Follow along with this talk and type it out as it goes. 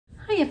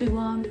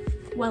everyone,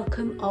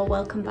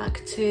 welcome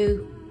back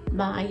to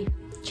my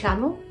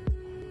channel.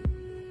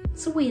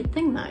 It's a weird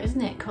thing that,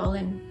 isn't it,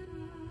 calling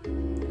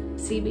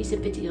series of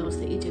videos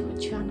that you do a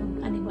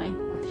channel. Anyway,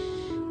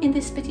 in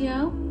this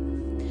video,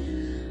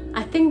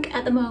 I think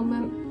at the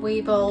moment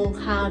we've all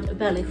had a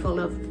belly full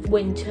of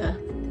winter,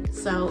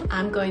 so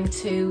I'm going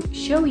to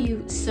show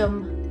you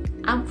some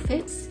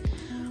outfits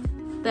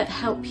that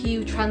help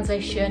you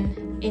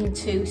transition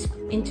into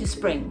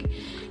spring.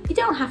 You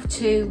don't have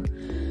to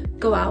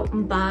go out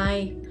and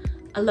buy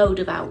a load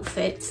of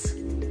outfits.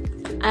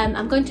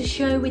 I'm going to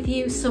share with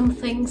you some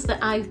things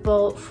that I've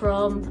bought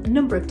from a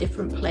number of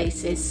different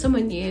places. Some are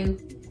new,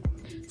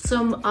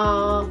 some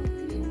are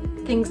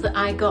things that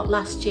I got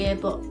last year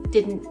but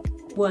didn't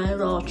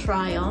wear or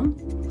try on.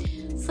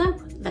 So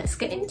let's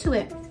get into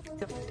it.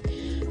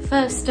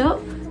 First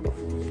up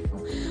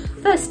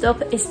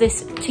is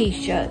this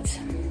t-shirt,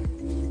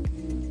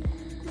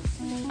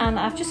 and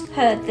I've just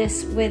paired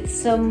this with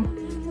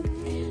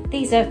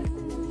these are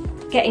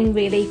getting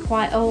really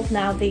quite old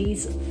now,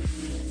 these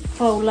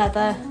faux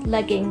leather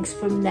leggings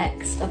from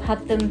Next. I've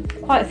had them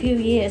quite a few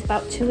years,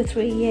 about 2 or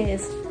 3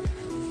 years.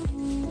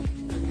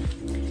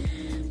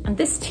 And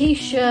this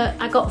t-shirt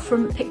I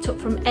picked up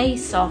from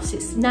ASOS.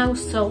 It's now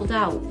sold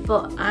out,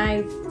 but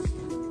I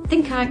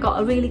think I got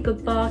a really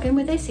good bargain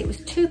with this. It was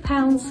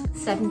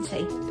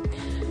 £2.70,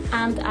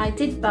 and I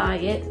did buy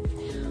it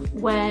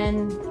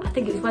when, I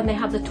think it was when they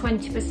had the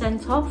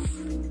 20% off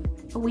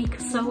a week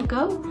or so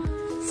ago.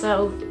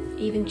 So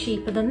even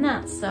cheaper than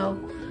that. So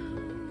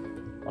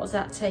what does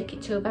that take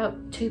it to?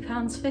 About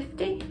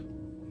 £2.50.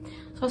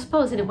 So I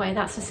suppose in a way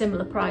that's a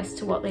similar price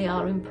to what they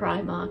are in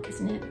Primark,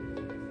 isn't it?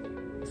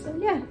 So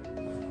yeah,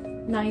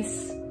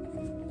 nice.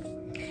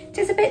 It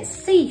is a bit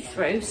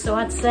see-through, so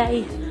I'd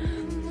say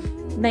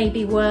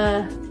maybe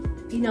wear,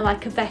 you know,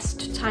 like a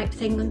vest type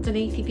thing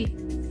underneath if you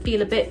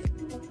feel a bit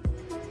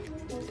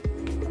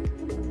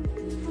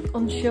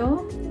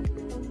unsure.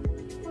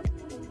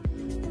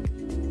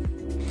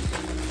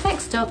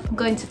 Next up, I'm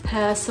going to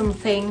pair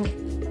something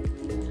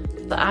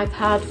that I've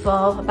had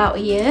for about a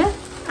year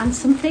and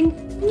something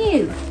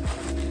new.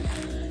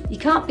 You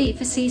can't beat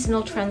for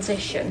seasonal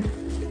transition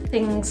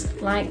things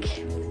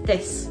like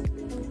this.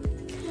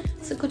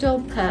 It's a good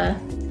old pair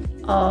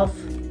of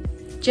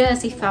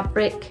jersey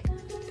fabric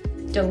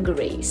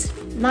dungarees.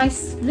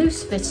 Nice,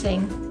 loose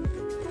fitting,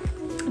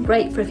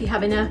 great for if you're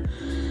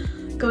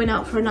going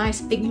out for a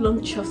nice big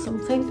lunch or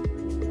something.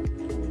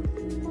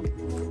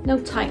 No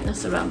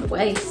tightness around the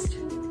waist.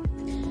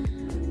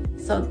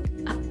 So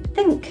I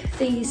think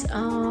these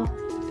are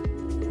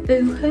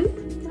Boohoo.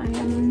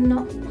 I'm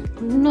not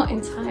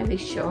entirely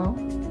sure.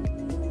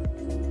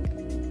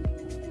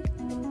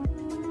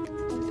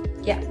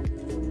 Yeah,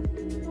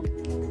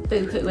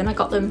 Boohoo, and I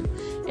got them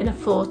in a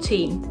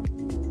 14.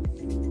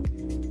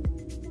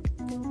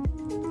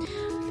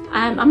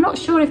 I'm not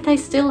sure if they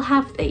still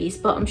have these,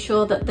 but I'm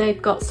sure that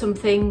they've got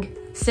something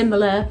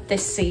similar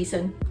this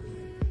season.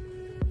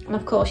 And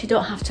of course you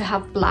don't have to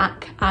have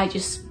black. I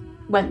just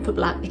went for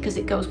black because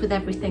it goes with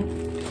everything.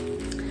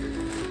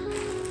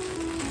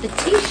 The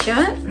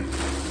t-shirt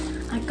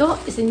I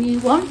got is a new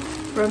one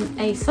from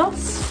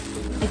ASOS.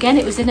 Again,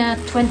 it was in a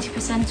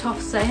 20%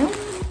 off sale.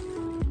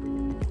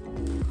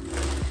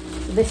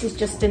 This is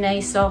just an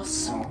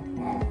ASOS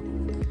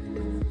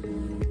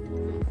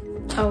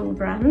own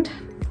brand.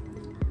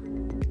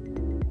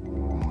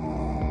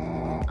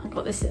 I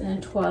got this in a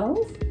 12.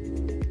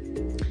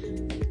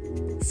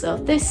 So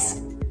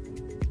this,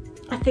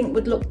 I think,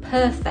 would look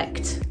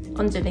perfect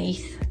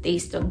underneath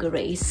these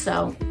dungarees,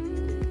 so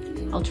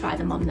I'll try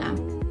them on now.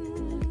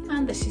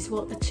 And this is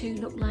what the two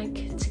look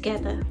like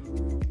together.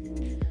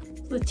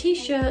 The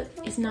t-shirt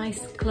is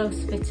nice,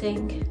 close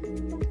fitting,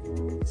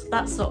 so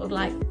that sort of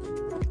like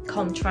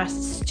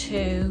contrasts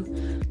to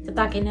the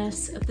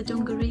bagginess of the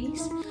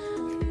dungarees.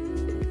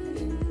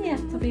 Yeah,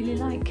 I really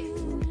like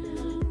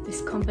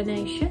this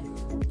combination,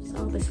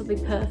 so this will be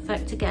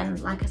perfect again,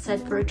 like I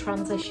said, for a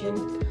transition.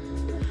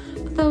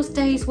 For those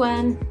days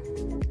when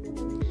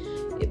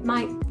it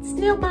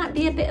still might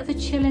be a bit of a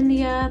chill in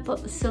the air,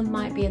 but the sun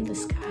might be in the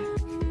sky.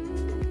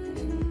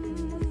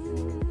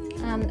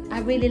 And I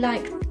really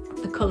like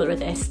the colour of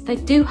this. They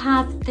do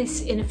have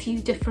this in a few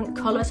different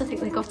colours. I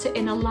think they got it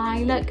in a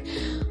lilac.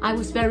 I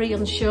was very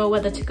unsure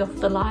whether to go for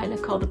the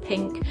lilac or the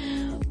pink,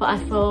 but I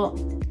thought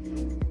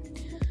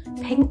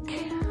pink,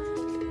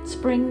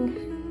 spring,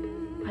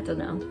 I don't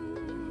know.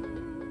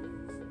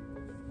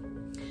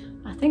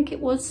 I think it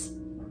was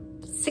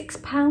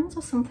 £6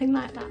 or something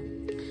like that.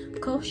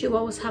 Of course, you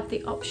always have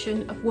the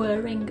option of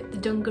wearing the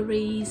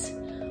dungarees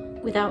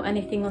without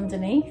anything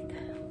underneath.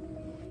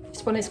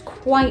 This one is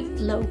quite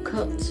low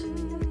cut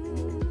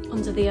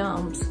under the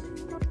arms,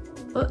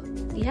 but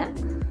yeah,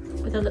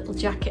 with a little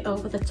jacket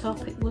over the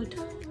top, it would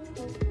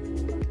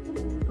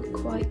look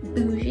quite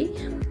bougie.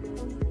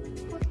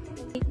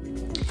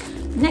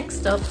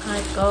 Next up,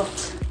 I've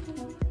got,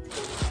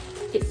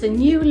 it's a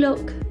new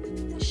look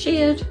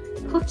sheared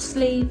puff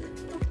sleeve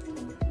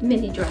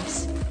mini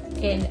dress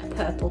in a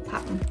purple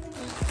pattern.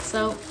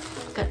 So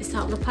get this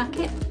out of the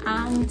packet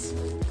and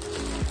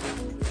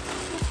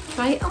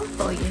try it on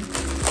for you.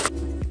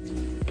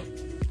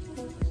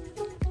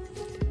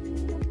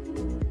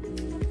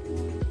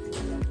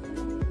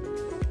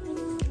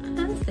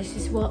 And this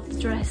is what the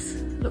dress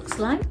looks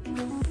like.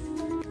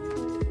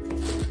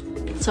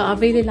 So I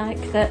really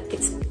like that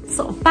it's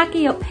sort of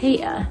baggy up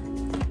here,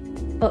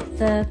 but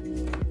the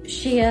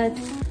sheared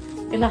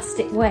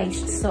elastic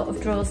waist sort of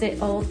draws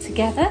it all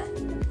together.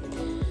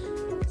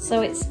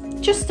 So it's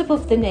just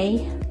above the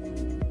knee,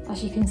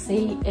 as you can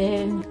see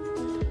in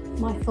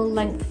my full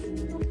length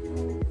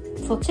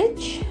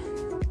footage.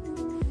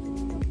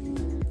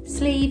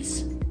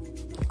 Sleeves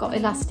got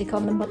elastic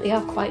on them, but they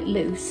are quite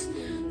loose,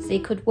 so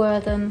you could wear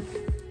them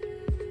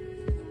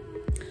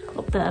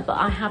up there, but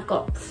I have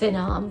got thin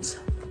arms.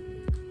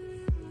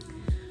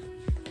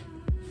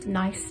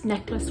 Nice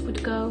necklace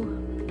would go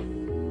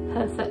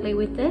perfectly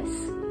with this.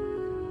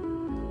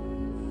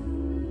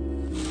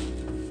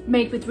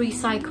 Made with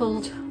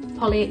recycled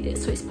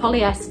so it's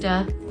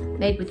polyester,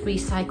 made with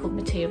recycled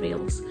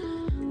materials.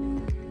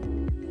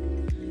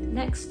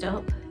 Next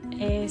up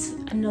is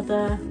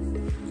another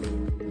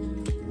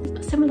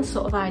similar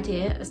sort of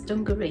idea as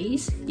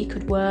dungarees. You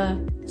could wear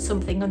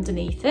something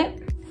underneath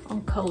it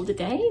on colder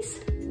days,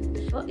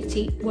 but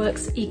it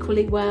works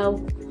equally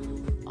well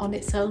on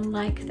its own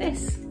like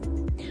this.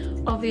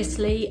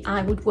 Obviously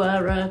I would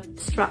wear a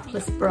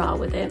strapless bra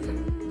with it.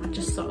 I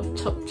just sort of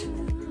tucked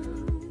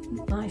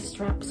my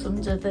straps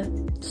under the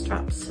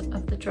straps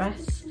of the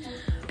dress.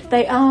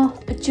 They are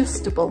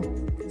adjustable,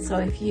 so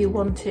if you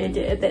wanted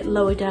it a bit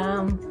lower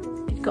down,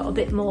 you've got a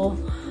bit more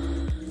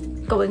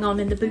going on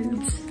in the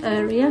boobs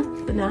area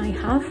than I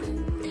have,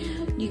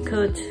 you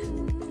could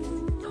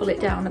pull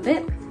it down a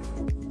bit.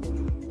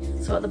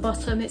 So at the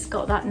bottom it's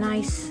got that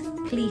nice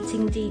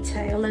pleating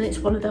detail, and it's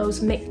one of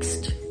those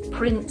mixed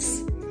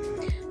prints.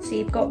 So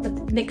you've got the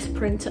mixed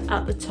print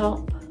at the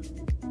top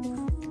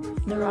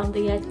and around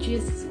the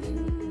edges,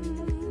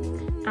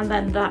 and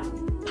then that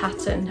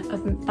pattern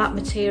of that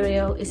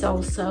material is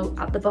also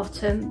at the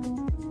bottom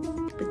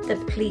with the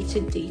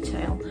pleated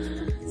detail.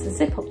 So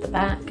zip up the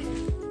back.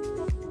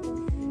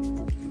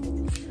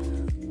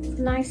 It's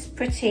a nice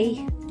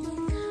pretty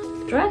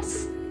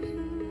dress.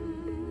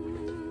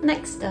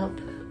 Next up,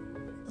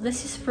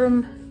 this is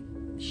from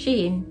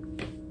Shein,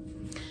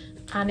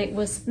 and it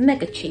was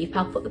mega cheap.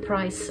 I'll put the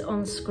price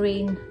on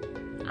screen,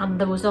 and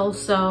there was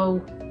also,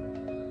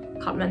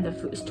 can't remember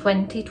if it was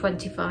 20,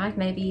 25,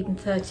 maybe even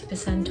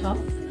 30% off.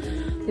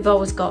 They've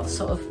always got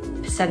sort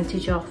of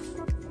percentage off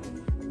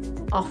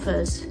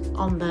offers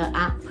on the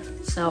app.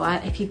 So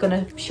if you're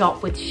gonna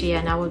shop with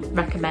Shein, I would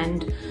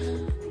recommend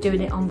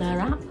doing it on their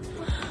app.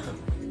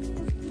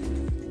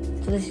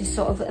 So this is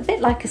sort of a bit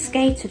like a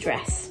skater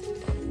dress.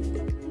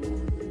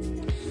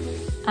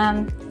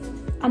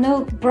 I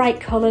know bright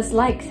colours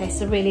like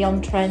this are really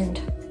on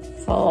trend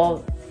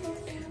for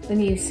the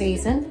new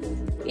season.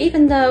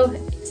 Even though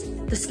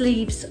the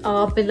sleeves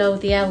are below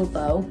the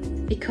elbow,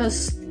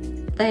 because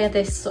they are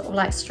this sort of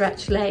like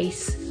stretch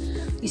lace,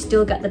 you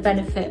still get the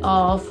benefit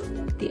of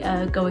the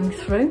air going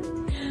through.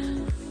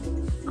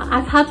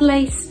 I've had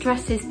lace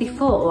dresses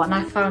before and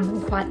I found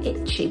them quite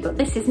itchy, but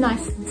this is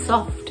nice and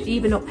soft.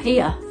 Even up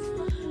here,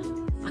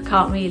 I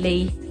can't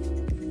really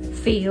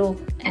feel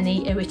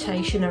any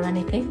irritation or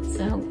anything,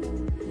 so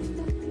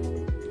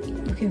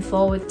looking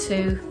forward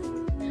to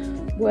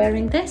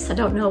wearing this. I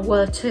don't know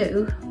where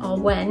to or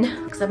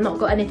when, because I've not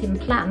got anything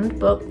planned,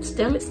 but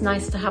still it's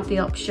nice to have the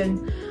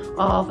option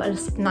of a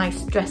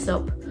nice dress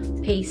up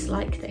piece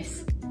like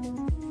this.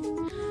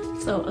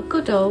 So a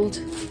good old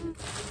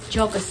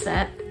jogger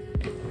set,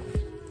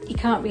 you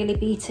can't really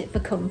beat it for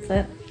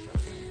comfort.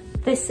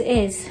 This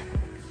is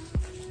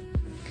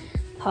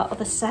part of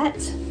the set,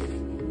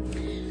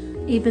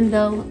 even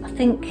though I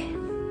think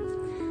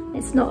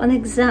it's not an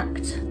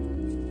exact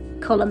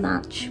colour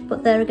match,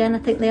 but there again I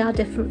think they are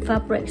different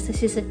fabrics.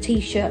 This is a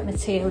t-shirt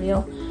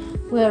material,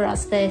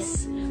 whereas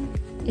this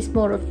is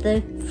more of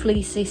the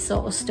fleecy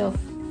sort of stuff,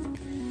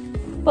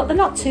 but they're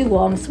not too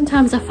warm.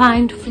 Sometimes I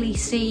find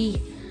fleecy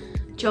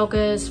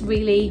joggers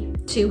really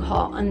too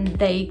hot and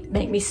they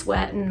make me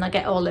sweat and I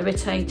get all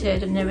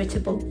irritated and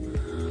irritable.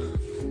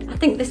 I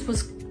think this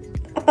was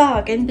a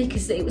bargain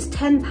because it was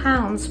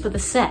 £10 for the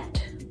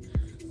set.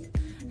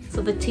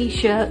 So the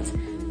t-shirt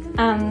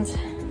and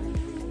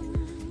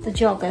the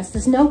joggers.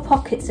 There's no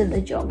pockets in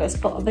the joggers,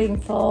 but I mean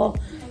for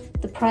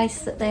the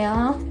price that they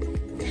are,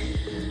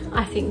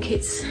 I think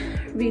it's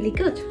really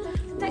good.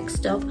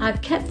 Next up,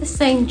 I've kept the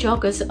same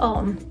joggers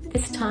on.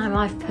 This time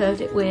I've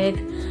paired it with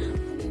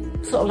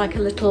sort of like a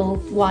little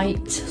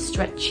white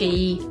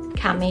stretchy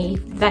cami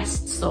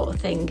vest sort of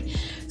thing.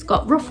 It's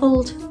got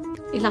ruffled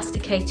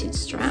elasticated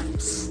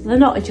straps. They're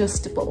not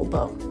adjustable,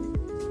 but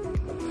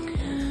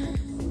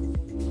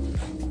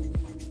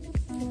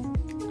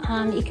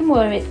and you can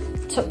wear it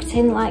tucked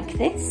in like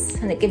this,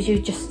 and it gives you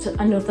just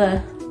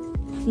another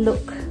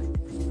look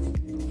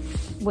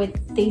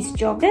with these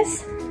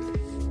joggers.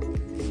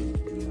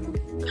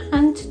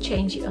 And to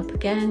change it up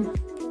again,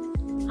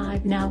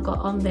 I've now got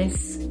on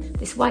this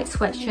this white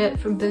sweatshirt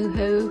from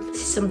Boohoo.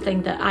 This is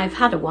something that I've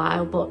had a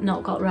while but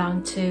not got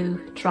around to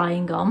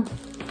trying on.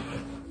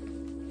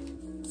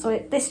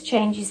 So this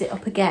changes it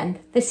up again.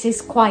 This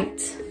is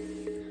quite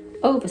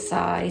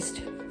oversized.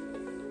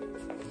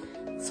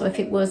 So if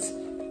it was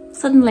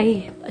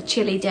suddenly a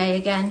chilly day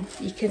again,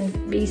 you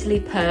can easily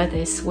pair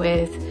this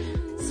with,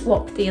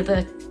 swap the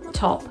other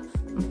top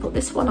and put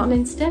this one on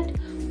instead.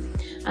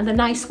 And the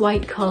nice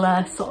white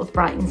colour sort of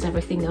brightens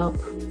everything up.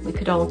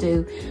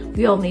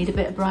 We all need a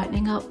bit of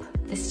brightening up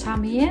this time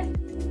of year.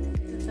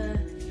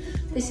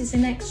 This is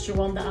an extra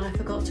one that I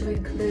forgot to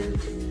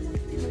include.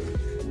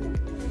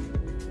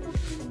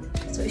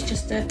 So it's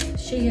just a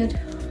sheared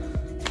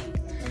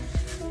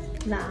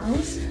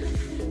blouse,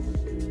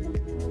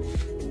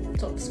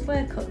 top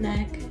square cut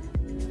neck.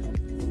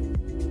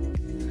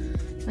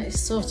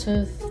 It's sort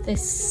of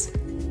this,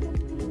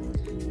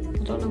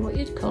 I don't know what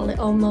you'd call it,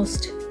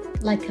 almost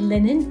like a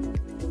linen.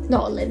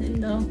 Not a linen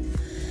though,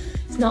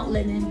 it's not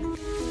linen.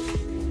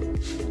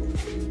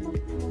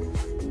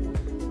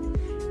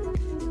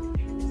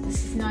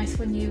 This is nice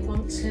when you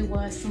want to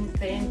wear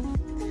something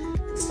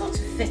sort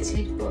of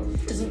fitted but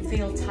doesn't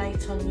feel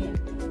tight on you.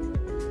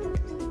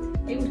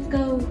 It would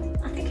go,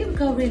 I think it would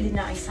go really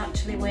nice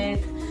actually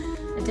with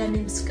a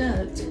denim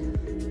skirt.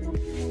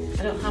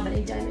 I don't have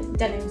any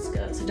denim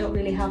skirts. I don't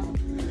really have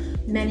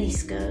many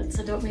skirts.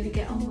 I don't really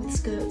get on with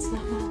skirts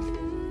that well.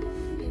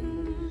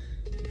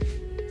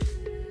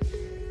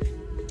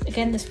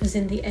 Again, this was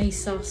in the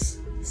ASOS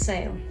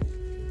sale.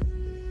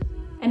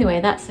 Anyway,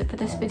 that's it for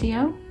this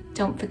video.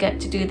 Don't forget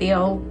to do the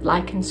old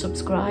like and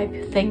subscribe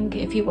thing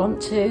if you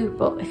want to,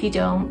 but if you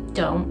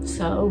don't.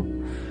 So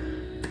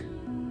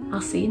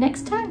I'll see you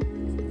next time.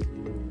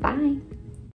 Bye.